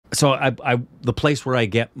So the place where I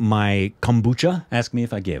get my kombucha. Ask me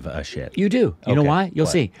if I give a shit. You do. You know why? You'll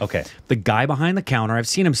see. Okay. The guy behind the counter, I've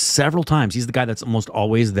seen him several times. He's the guy that's almost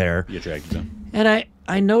always there. You attracted him. And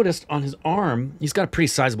I noticed on his arm, he's got a pretty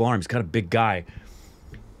sizable arm. He's got a big guy.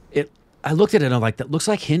 I looked at it and I'm like, that looks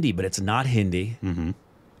like Hindi, but it's not Hindi. Mm-hmm.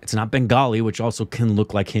 It's not Bengali, which also can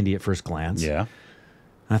look like Hindi at first glance. Yeah.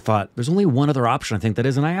 And I thought, there's only one other option I think that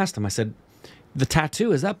is. And I asked him, I said, the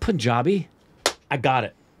tattoo, is that Punjabi? I got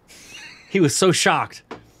it. He was so shocked.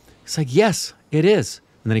 He's like, yes, it is.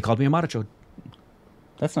 And then he called me a Maracho.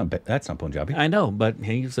 That's not Punjabi. I know, but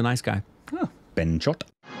he's a nice guy. Oh, Benchot.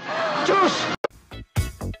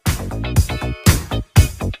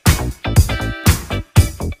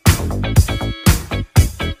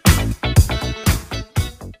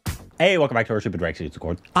 Hey, welcome back to our Stupid Rex. It's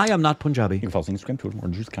Cord. I am not Punjabi. You can follow us on Instagram, Twitter, more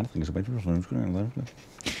juice kind of things.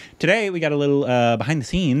 Today we got a little behind the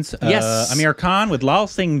scenes. Yes. Aamir Khan with Laal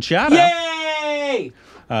Singh Chaddha. Yay!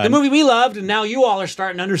 The movie we loved, and now you all are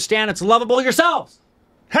starting to understand it's lovable yourselves.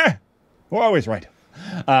 Ha! We're always right.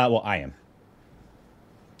 Well, I am.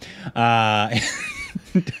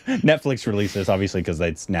 Netflix released this, obviously, because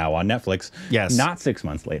it's now on Netflix. Yes. Not 6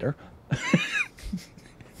 months later.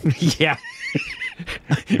 Yeah.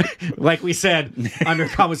 Like we said, Aamir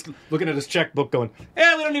Khan was looking at his checkbook going,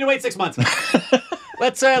 "Yeah, we don't need to wait 6 months.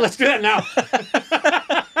 Let's do that now."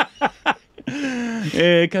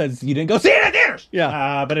 Because you didn't go see it in theaters.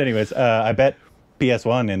 Yeah. But anyways, I bet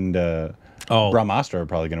PS1 and Oh. Brahmastra are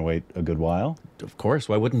probably going to wait a good while. Of course,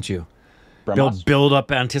 why wouldn't you? Brahmastra. Build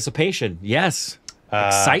up anticipation. Yes.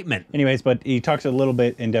 Excitement. Anyways, but he talks a little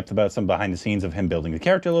bit in depth about some behind the scenes of him building the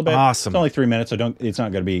character a little bit. Awesome. It's only 3 minutes, so it's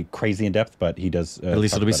not going to be crazy in depth, but he does. At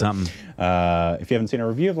least it'll be something. If you haven't seen a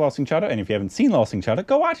review of Laal Singh Chaddha, and if you haven't seen Laal Singh Chaddha,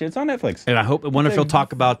 go watch it. It's on Netflix. And I wonder if he'll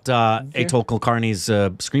talk about Atul Kulkarni's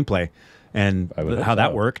screenplay and how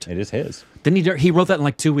that worked. It is his. Didn't he wrote that in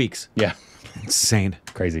like 2 weeks. Yeah. Insane.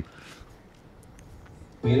 Crazy.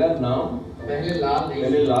 मेरा नाम पहले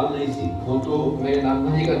लाल नहीं थी वो तो मेरे नाना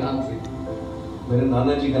जी का नाम थी मेरे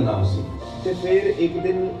नाना जी का नाम ਸੀ ਤੇ ਫਿਰ ਇੱਕ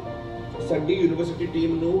ਦਿਨ ਸਾਡੀ ਯੂਨੀਵਰਸਿਟੀ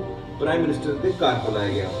ਟੀਮ ਨੂੰ ਪ੍ਰਾਈਮ ਮਿਨਿਸਟਰ ਦੇ ਘਰ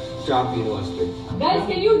ਬੁਲਾਇਆ ਗਿਆ ਚਾਹ ਪੀਣ ਵਾਸਤੇ Guys,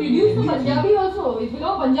 can you reduce to Punjabi also? If you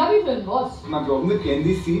know Punjabi film, boss. ਮੈਂ ਪ੍ਰੋਬਲਮ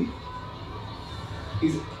ਕਹਿੰਦੀ ਸੀ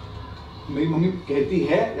इस मेरी मम्मी कहती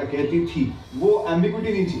है या कहती थी वो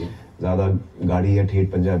एम्बिग्विटी नहीं चाहिए ज़्यादा गाड़ी या ठेठ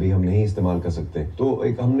पंजाबी हम नहीं इस्तेमाल कर सकते तो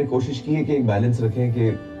एक हमने कोशिश की है कि एक बैलेंस रखें कि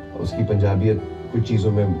उसकी पंजाबियत कुछ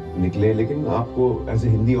चीज़ों में निकले लेकिन आपको ऐसे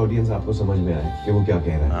हिंदी ऑडियंस आपको समझ में आए कि वो क्या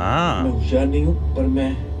कह रहा है मैं होशियार नहीं हूँ पर मैं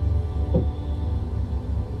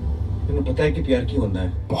तुम्हें पता है कि प्यार क्यों होता है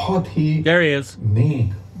बहुत ही There he is. नेक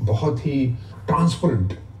बहुत ही ट्रांसपेरेंट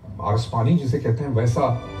आरस पानी जिसे कहते हैं वैसा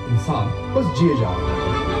इंसान बस जिए जा रहा है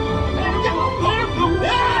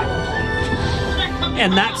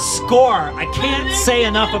And that score, I can't say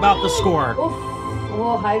enough about the score.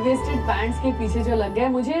 वो हाई वेस्टेड पैंट्स के पीछे जो लग गए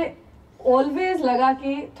मुझे ऑलवेज लगा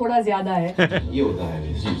कि थोड़ा ज्यादा है ये होता है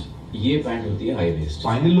वेस्ट ये पैंट होती है हाई वेस्ट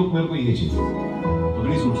फाइनल लुक मेरे को ये चाहिए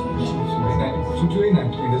पगड़ी suit suits you in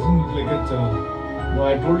actually doesn't look like it No,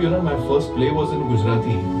 I told you, my first play was in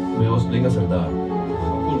Gujarati. I was playing a Sardar.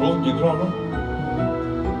 तो रोज दिख रहा हूँ ना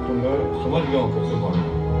तो मैं समझ गया हूँ कैसे कौन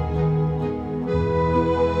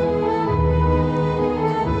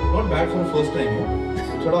Not bad for first time.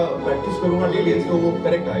 थोड़ा प्रैक्टिस करूँगा डेली तो वो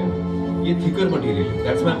करेक्ट आएगा ये thicker material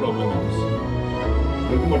that's my problem with this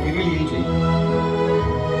मेरे को मटेरियल यही चाहिए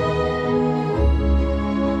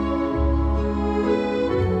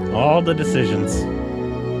All the decisions.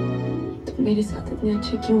 मेरे साथ इतने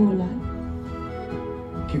अच्छे क्यों बोला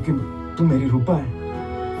क्योंकि तू मेरी रूपा है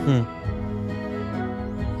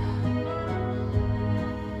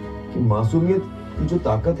कि मासूमियत की जो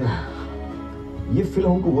ताकत है ये फिल्म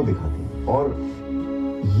हमको वो दिखाती है और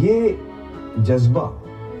ये जज्बा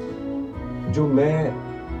जो मैं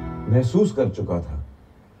महसूस कर चुका था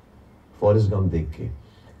फॉरेस्ट गंप देख के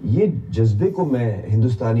ये जज्बे को मैं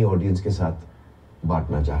हिंदुस्तानी ऑडियंस के साथ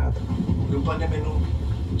बांटना चाहा था रूपा ने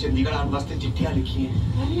मैंने चंडीगढ़ आने वास्ते चिट्ठियां लिखी हैं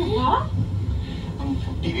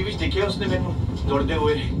टीवी में देखिए उसने मैंने दौड़ते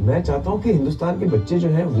हुए मैं चाहता हूं कि हिंदुस्तान के बच्चे जो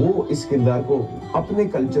हैं वो इस किरदार को अपने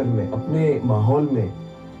कल्चर में अपने माहौल में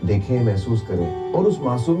देखें महसूस करें और उस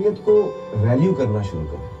मासूमियत को वैल्यू करना शुरू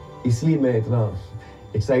करें इसलिए मैं इतना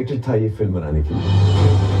एक्साइटेड था ये फिल्म बनाने के लिए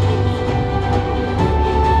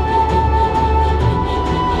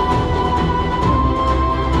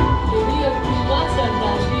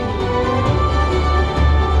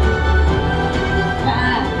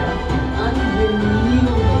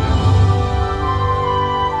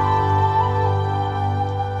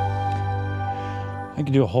I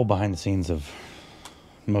could do a whole behind the scenes of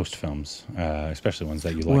most films, especially ones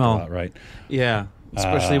that you like a Well, lot, right? Yeah,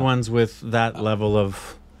 especially ones with that level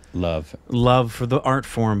of Love. for the art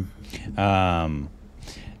form.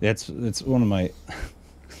 It's one of my.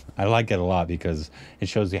 I like it a lot because it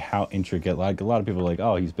shows you how intricate. Like a lot of people are like,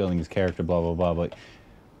 oh, he's building his character, blah blah blah. But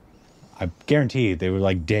I guarantee they were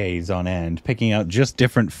like days on end picking out just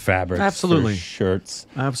different fabrics. Absolutely. For shirts.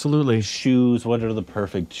 Absolutely. Shoes. What are the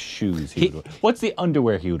perfect shoes he would wear? What's the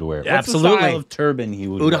underwear he would wear? What's Absolutely. the style of turban he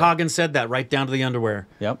would wear? Uta Hagen said that right down to the underwear.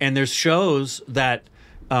 Yep. And there's shows that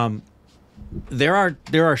there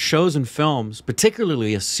are shows and films,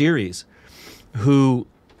 particularly a series, who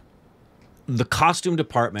the costume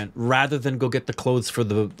department, rather than go get the clothes for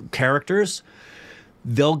the characters,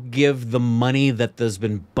 they'll give the money that has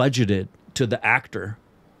been budgeted to the actor,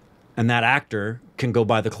 and that actor can go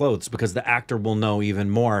buy the clothes because the actor will know even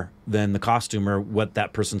more than the costumer what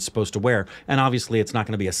that person's supposed to wear. And obviously it's not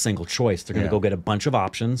going to be a single choice. They're going to go get a bunch of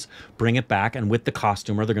options, bring it back, and with the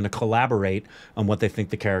costumer they're going to collaborate on what they think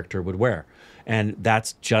the character would wear. And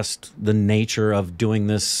that's just the nature of doing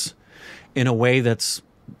this in a way that's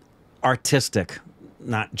artistic,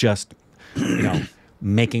 not just,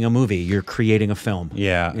 making a movie. You're creating a film.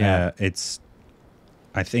 Yeah.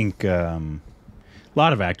 I think a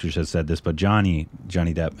lot of actors have said this, but Johnny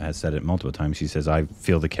Depp has said it multiple times. He says, I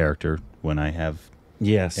feel the character when I have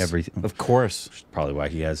everything. Of course. Probably why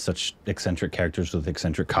he has such eccentric characters with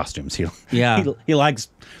eccentric costumes. He likes,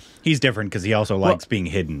 he's different because he also likes being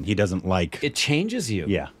hidden. He doesn't like. It changes you.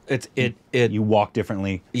 Yeah. You walk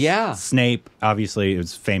differently. Yeah. Snape, obviously, it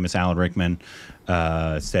was famous. Alan Rickman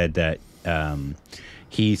said that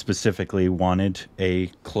he specifically wanted a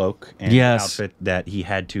cloak and outfit that he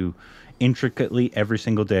had to intricately every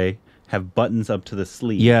single day have buttons up to the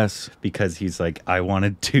sleeve. Yes. Because he's like, I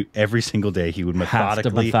wanted to, every single day he would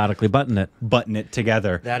methodically button it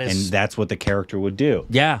together. And that's what the character would do.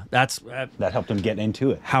 Yeah. That helped him get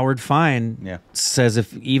into it. Howard Fine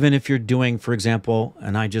says even if you're doing, for example,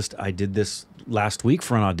 and I did this last week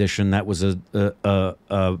for an audition that was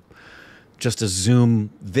just a Zoom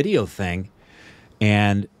video thing,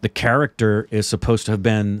 and the character is supposed to have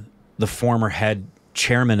been the former head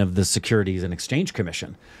chairman of the Securities and Exchange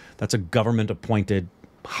Commission. That's a government-appointed,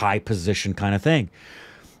 high-position kind of thing.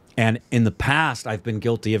 And in the past, I've been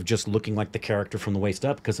guilty of just looking like the character from the waist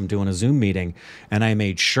up because I'm doing a Zoom meeting, and I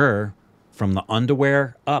made sure from the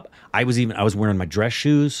underwear up, I was wearing my dress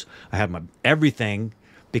shoes. I had my everything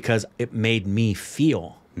because it made me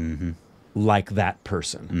feel like that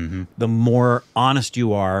person. The more honest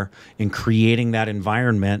you are in creating that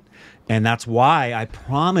environment. And that's why I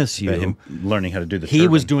promise you, him learning how to do the he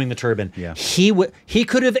turban. was doing the turban. Yeah. He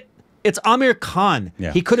could have. It's Aamir Khan.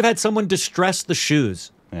 Yeah. He could have had someone distress the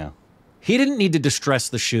shoes. Yeah. He didn't need to distress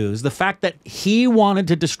the shoes. The fact that he wanted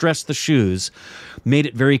to distress the shoes made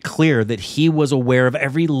it very clear that he was aware of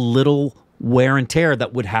every little wear and tear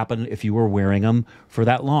that would happen if you were wearing them for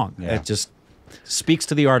that long. Yeah. It just speaks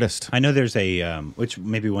to the artist. I know there's a which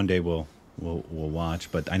maybe one day we'll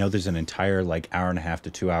watch, but I know there's an entire like hour and a half to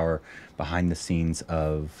 2 hour behind the scenes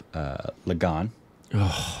of Lagan.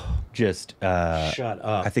 Oh, just shut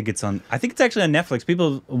up! I think it's actually on Netflix.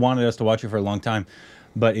 People wanted us to watch it for a long time,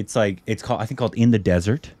 but it's called In the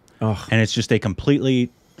Desert, and it's just a completely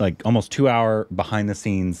like almost 2 hour behind the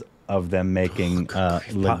scenes of them making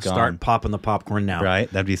Lagan. Start popping the popcorn now, right?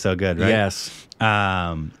 That'd be so good, right? Yes.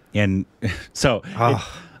 And so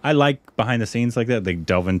I like behind the scenes like that. They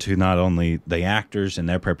delve into not only the actors and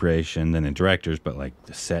their preparation and the directors, but like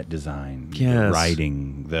the set design, the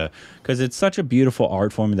writing, because it's such a beautiful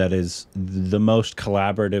art form that is the most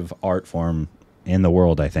collaborative art form in the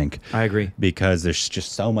world, I think. I agree. Because there's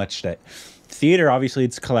just so much that theater, obviously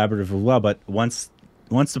it's collaborative as well, but once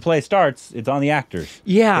the play starts, it's on the actors.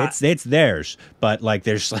 Yeah. It's theirs. But like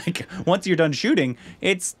there's like once you're done shooting,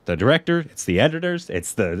 it's the director, it's the editors,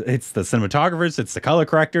 it's the cinematographers, it's the color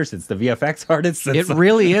correctors, it's the VFX artists. It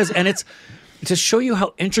really is. And it's to show you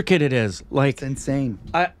how intricate it is. Like it's insane.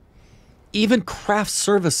 Even craft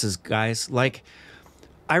services, guys. Like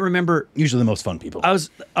I remember usually the most fun people. I was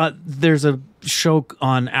there's a show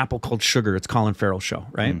on Apple called Sugar. It's Colin Farrell's show,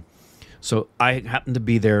 right? So I happened to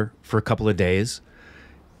be there for a couple of days.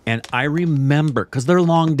 And I remember, because they're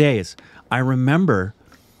long days, I remember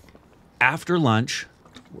after lunch,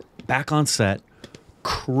 back on set,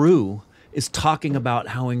 crew is talking about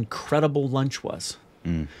how incredible lunch was.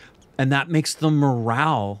 And that makes the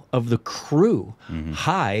morale of the crew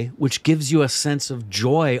high, which gives you a sense of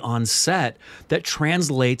joy on set that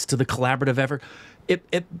translates to the collaborative effort.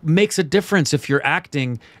 it makes a difference if you're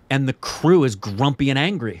acting and the crew is grumpy and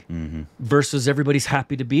angry versus everybody's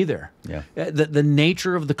happy to be there. Yeah. The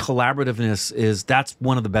nature of the collaborativeness that's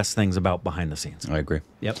one of the best things about behind the scenes. I agree.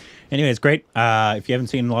 Yep. Anyways, great. If you haven't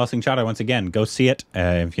seen Laal Singh Chaddha, once again, go see it.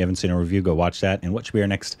 If you haven't seen a review, go watch that. And what should be our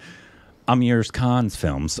next Aamir's Khan's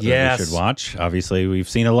films that we should watch? Obviously, we've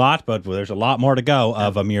seen a lot, but there's a lot more to go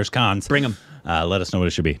of Aamir's Khan's. Bring them. Let us know what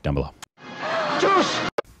it should be down below. Juice!